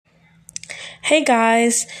Hey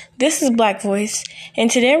guys, this is Black Voice,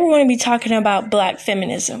 and today we're going to be talking about Black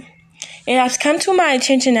feminism. It has come to my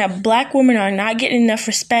attention that Black women are not getting enough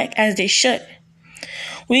respect as they should.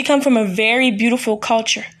 We come from a very beautiful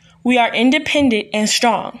culture. We are independent and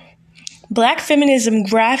strong. Black feminism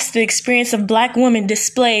grasps the experience of Black women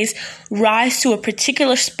displays rise to a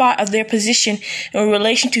particular spot of their position in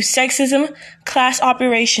relation to sexism, class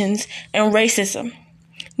operations, and racism.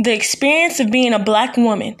 The experience of being a Black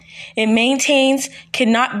woman, it maintains,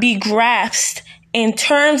 cannot be grasped in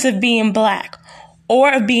terms of being Black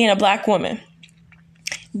or of being a Black woman.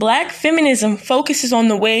 Black feminism focuses on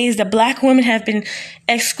the ways that Black women have been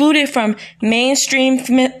excluded from mainstream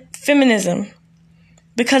feminism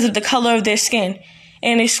because of the color of their skin,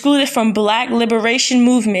 and excluded from Black liberation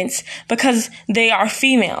movements because they are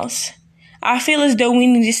females. I feel as though we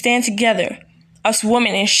need to stand together, us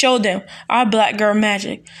women, and show them our Black girl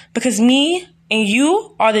magic, because me and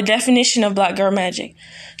you are the definition of Black girl magic.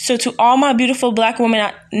 So to all my beautiful Black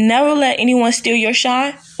women, never let anyone steal your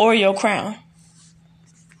shine or your crown.